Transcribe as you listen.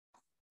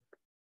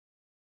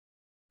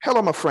Hello,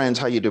 my friends.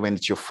 How you doing?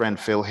 It's your friend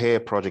Phil here,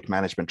 project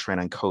management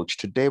trainer and coach.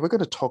 Today, we're going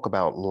to talk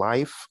about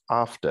life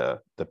after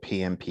the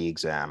PMP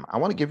exam. I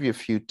want to give you a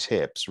few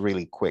tips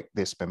really quick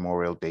this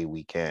Memorial Day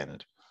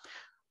weekend.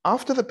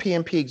 After the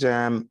PMP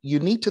exam, you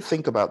need to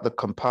think about the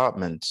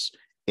compartments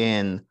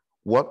in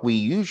what we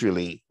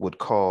usually would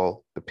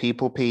call the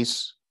people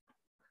piece.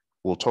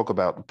 We'll talk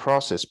about the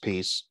process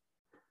piece,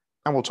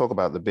 and we'll talk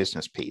about the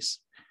business piece.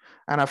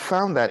 And I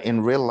found that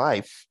in real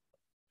life,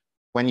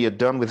 when you're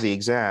done with the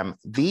exam,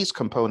 these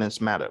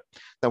components matter.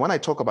 Now, when I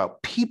talk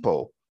about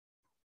people,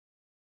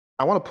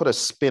 I want to put a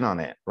spin on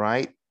it,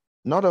 right?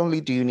 Not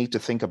only do you need to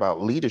think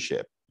about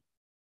leadership,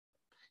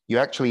 you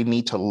actually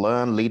need to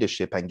learn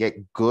leadership and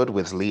get good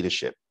with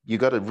leadership. You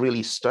got to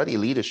really study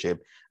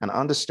leadership and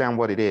understand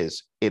what it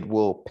is. It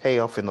will pay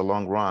off in the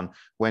long run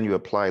when you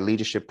apply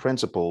leadership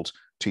principles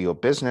to your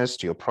business,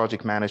 to your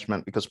project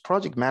management, because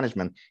project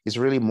management is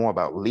really more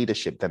about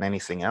leadership than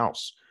anything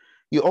else.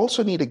 You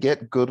also need to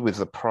get good with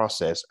the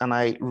process. And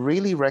I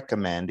really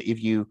recommend,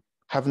 if you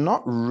have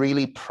not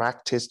really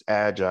practiced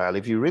Agile,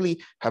 if you really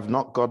have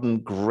not gotten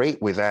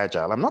great with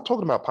Agile, I'm not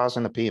talking about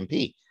passing the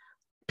PMP.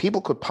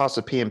 People could pass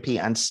a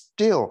PMP and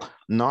still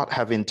not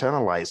have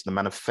internalized the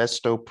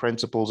manifesto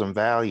principles and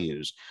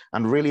values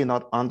and really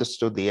not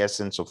understood the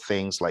essence of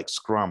things like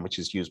Scrum, which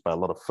is used by a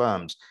lot of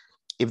firms.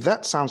 If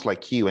that sounds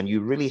like you and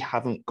you really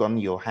haven't gotten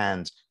your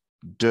hands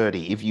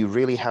dirty, if you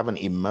really haven't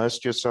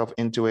immersed yourself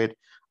into it,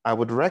 I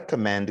would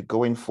recommend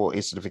going for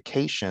a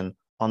certification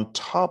on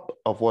top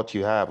of what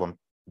you have on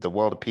the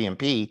world of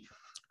PMP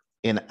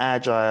in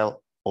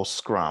Agile or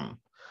Scrum.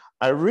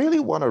 I really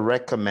want to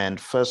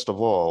recommend, first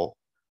of all,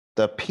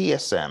 the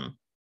PSM,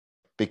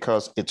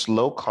 because it's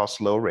low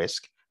cost, low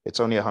risk. It's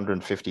only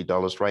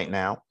 $150 right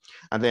now.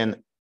 And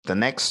then the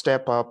next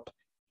step up,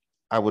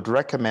 I would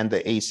recommend the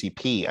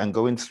ACP and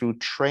going through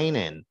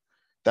training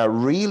that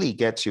really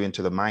gets you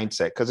into the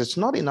mindset, because it's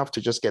not enough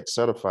to just get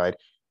certified.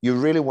 You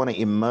really want to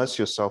immerse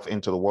yourself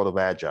into the world of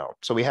Agile.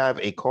 So we have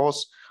a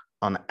course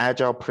on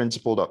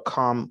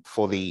agileprinciple.com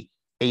for the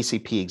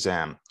ACP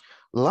exam.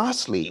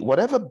 Lastly,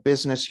 whatever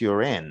business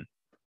you're in,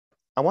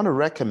 I want to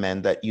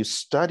recommend that you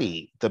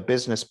study the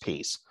business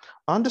piece,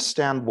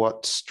 understand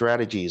what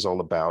strategy is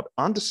all about,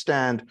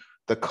 understand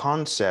the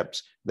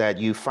concepts that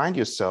you find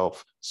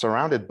yourself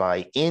surrounded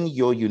by in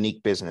your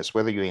unique business,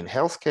 whether you're in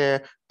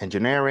healthcare,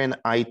 engineering,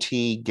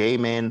 IT,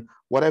 gaming,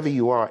 whatever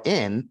you are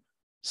in.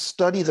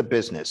 Study the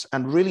business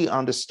and really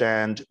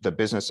understand the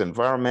business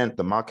environment,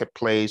 the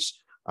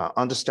marketplace,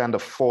 understand the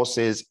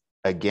forces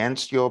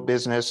against your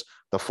business,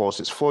 the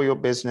forces for your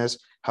business,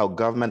 how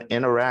government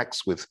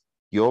interacts with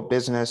your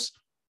business,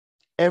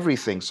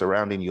 everything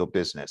surrounding your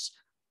business.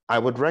 I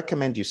would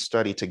recommend you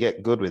study to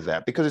get good with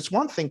that, because it's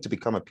one thing to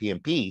become a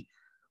PMP,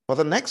 but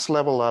the next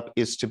level up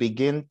is to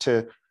begin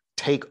to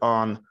take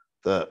on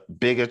the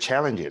bigger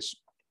challenges,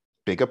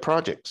 bigger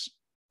projects,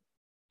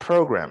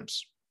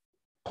 programs,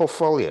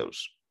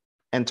 portfolios,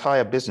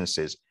 entire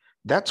businesses.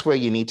 That's where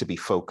you need to be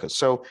focused.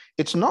 So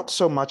it's not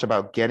so much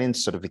about getting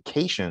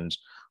certifications,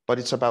 but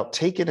it's about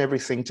taking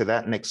everything to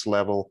that next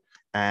level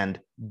and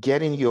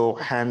getting your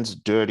hands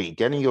dirty,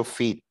 getting your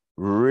feet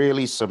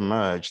really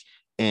submerged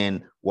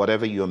in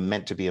whatever you're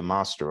meant to be a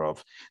master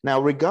of.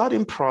 Now,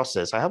 regarding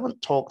process, I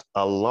haven't talked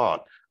a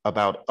lot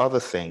about other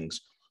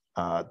things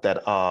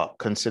that are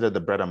considered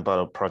the bread and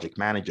butter of project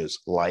managers,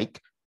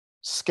 like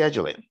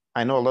scheduling.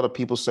 I know a lot of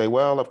people say,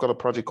 well, I've got a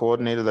project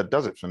coordinator that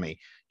does it for me.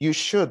 You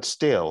should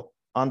still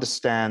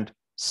understand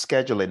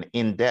scheduling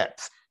in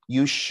depth.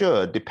 You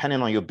should,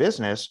 depending on your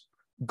business,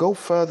 go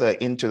further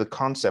into the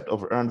concept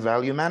of earned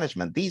value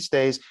management. These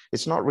days,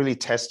 it's not really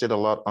tested a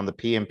lot on the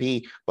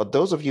PMP, but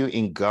those of you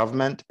in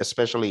government,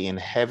 especially in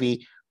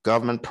heavy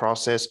government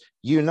process,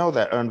 you know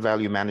that earned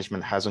value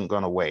management hasn't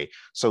gone away.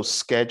 So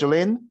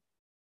scheduling,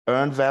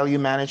 earned value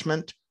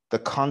management, the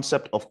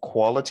concept of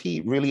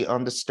quality, really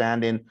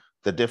understanding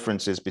the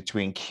differences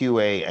between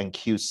QA and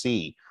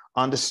QC,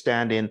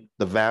 understanding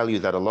the value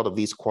that a lot of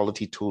these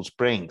quality tools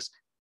brings.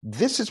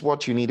 This is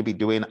what you need to be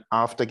doing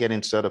after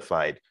getting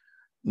certified.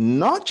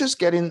 Not just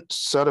getting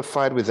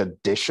certified with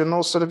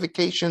additional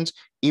certifications,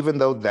 even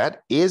though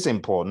that is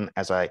important,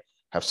 as I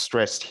have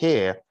stressed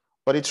here,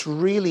 but it's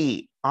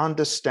really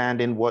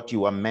understanding what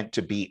you are meant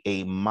to be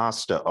a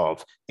master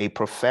of, a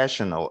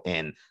professional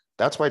in.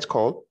 That's why it's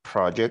called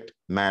project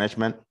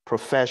management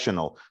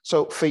professional.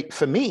 So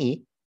for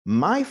me,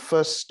 my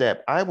first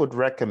step, I would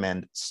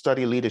recommend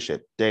study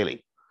leadership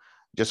daily.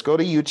 Just go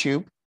to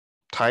YouTube,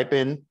 type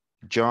in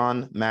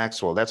John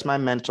Maxwell. That's my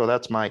mentor.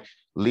 That's my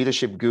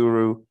leadership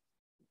guru.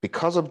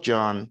 Because of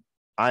John,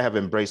 I have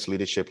embraced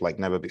leadership like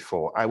never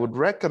before. I would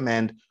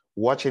recommend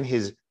watching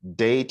his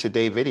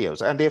day-to-day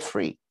videos, and they're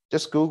free.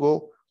 Just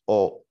Google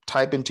or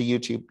type into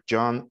YouTube,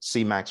 John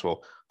C.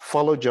 Maxwell.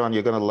 Follow John,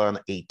 you're going to learn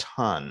a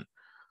ton.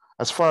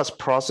 As far as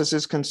process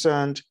is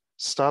concerned,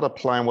 start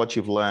applying what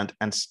you've learned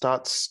and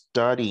start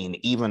studying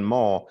even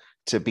more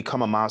to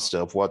become a master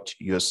of what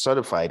you're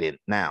certified in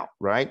now,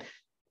 right?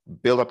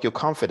 Build up your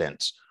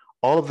confidence.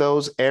 All of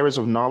those areas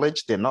of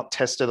knowledge, they're not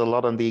tested a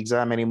lot on the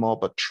exam anymore,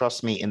 but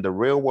trust me, in the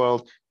real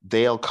world,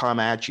 they'll come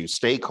at you.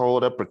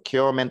 Stakeholder,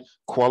 procurement,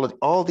 quality,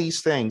 all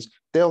these things,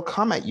 they'll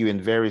come at you in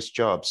various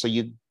jobs. So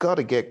you got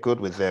to get good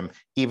with them,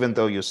 even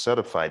though you're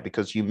certified,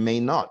 because you may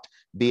not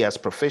be as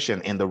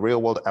proficient in the real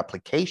world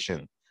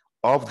application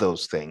of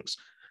those things.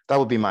 That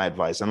would be my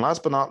advice. And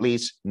last but not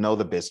least, know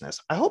the business.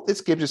 I hope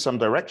this gives you some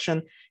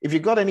direction. If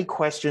you've got any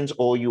questions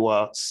or you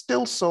are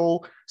still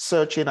soul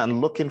searching and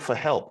looking for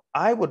help,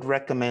 I would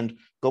recommend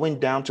going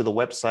down to the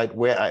website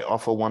where I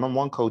offer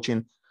one-on-one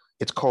coaching.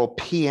 It's called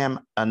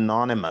PM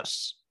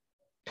Anonymous,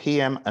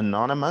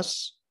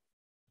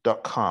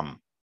 pmanonymous.com.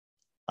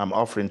 I'm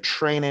offering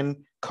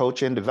training,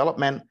 coaching,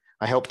 development.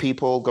 I help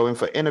people go in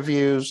for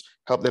interviews,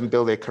 help them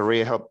build their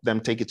career, help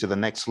them take it to the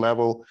next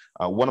level.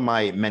 One of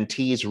my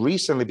mentees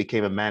recently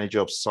became a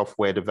manager of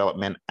software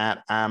development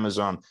at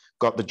Amazon,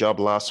 got the job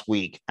last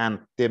week. And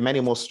there are many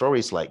more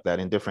stories like that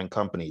in different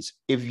companies.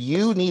 If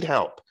you need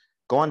help,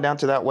 go on down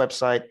to that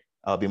website.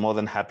 I'll be more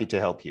than happy to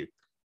help you.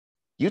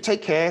 You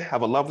take care.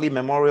 Have a lovely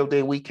Memorial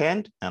Day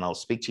weekend, and I'll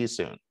speak to you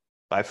soon.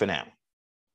 Bye for now.